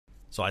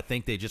So I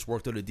think they just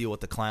worked out a deal with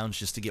the clowns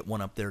just to get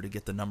one up there to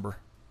get the number.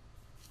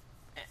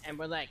 And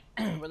we're like,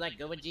 we're like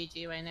good with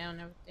GG right now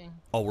and everything.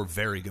 Oh, we're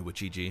very good with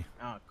GG.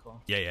 Oh,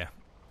 cool. Yeah.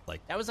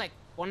 Like that was like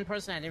one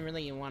person I didn't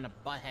really even want to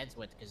butt heads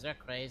with because they're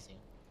crazy.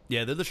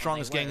 Yeah, they're the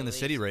strongest gang in the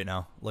city right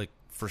now. Like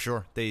for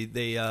sure. They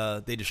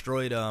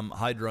destroyed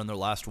Hydra in their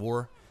last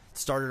war.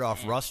 Started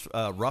off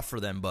rough for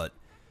them, but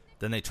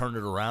then they turned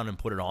it around and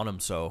put it on them.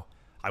 So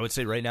I would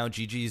say right now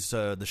GG's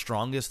the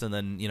strongest, and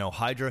then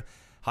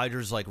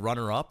Hydra's like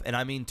runner up. And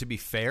I mean, to be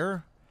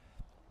fair,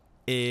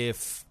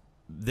 if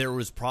there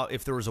was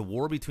a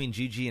war between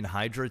GG and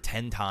Hydra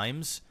 10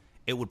 times,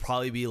 it would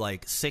probably be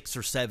like 6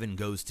 or 7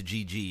 goes to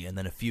GG, and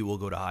then a few will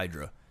go to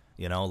Hydra.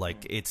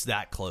 Like it's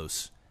that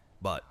close.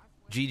 But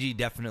GG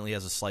definitely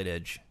has a slight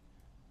edge.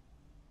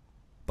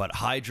 But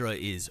Hydra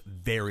is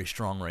very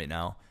strong right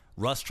now.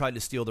 Russ tried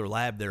to steal their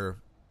lab there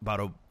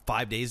about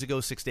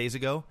 6 days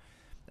ago,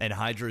 and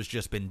Hydra has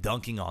just been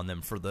dunking on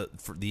them for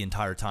the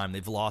entire time.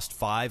 They've lost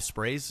 5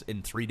 sprays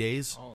in 3 days.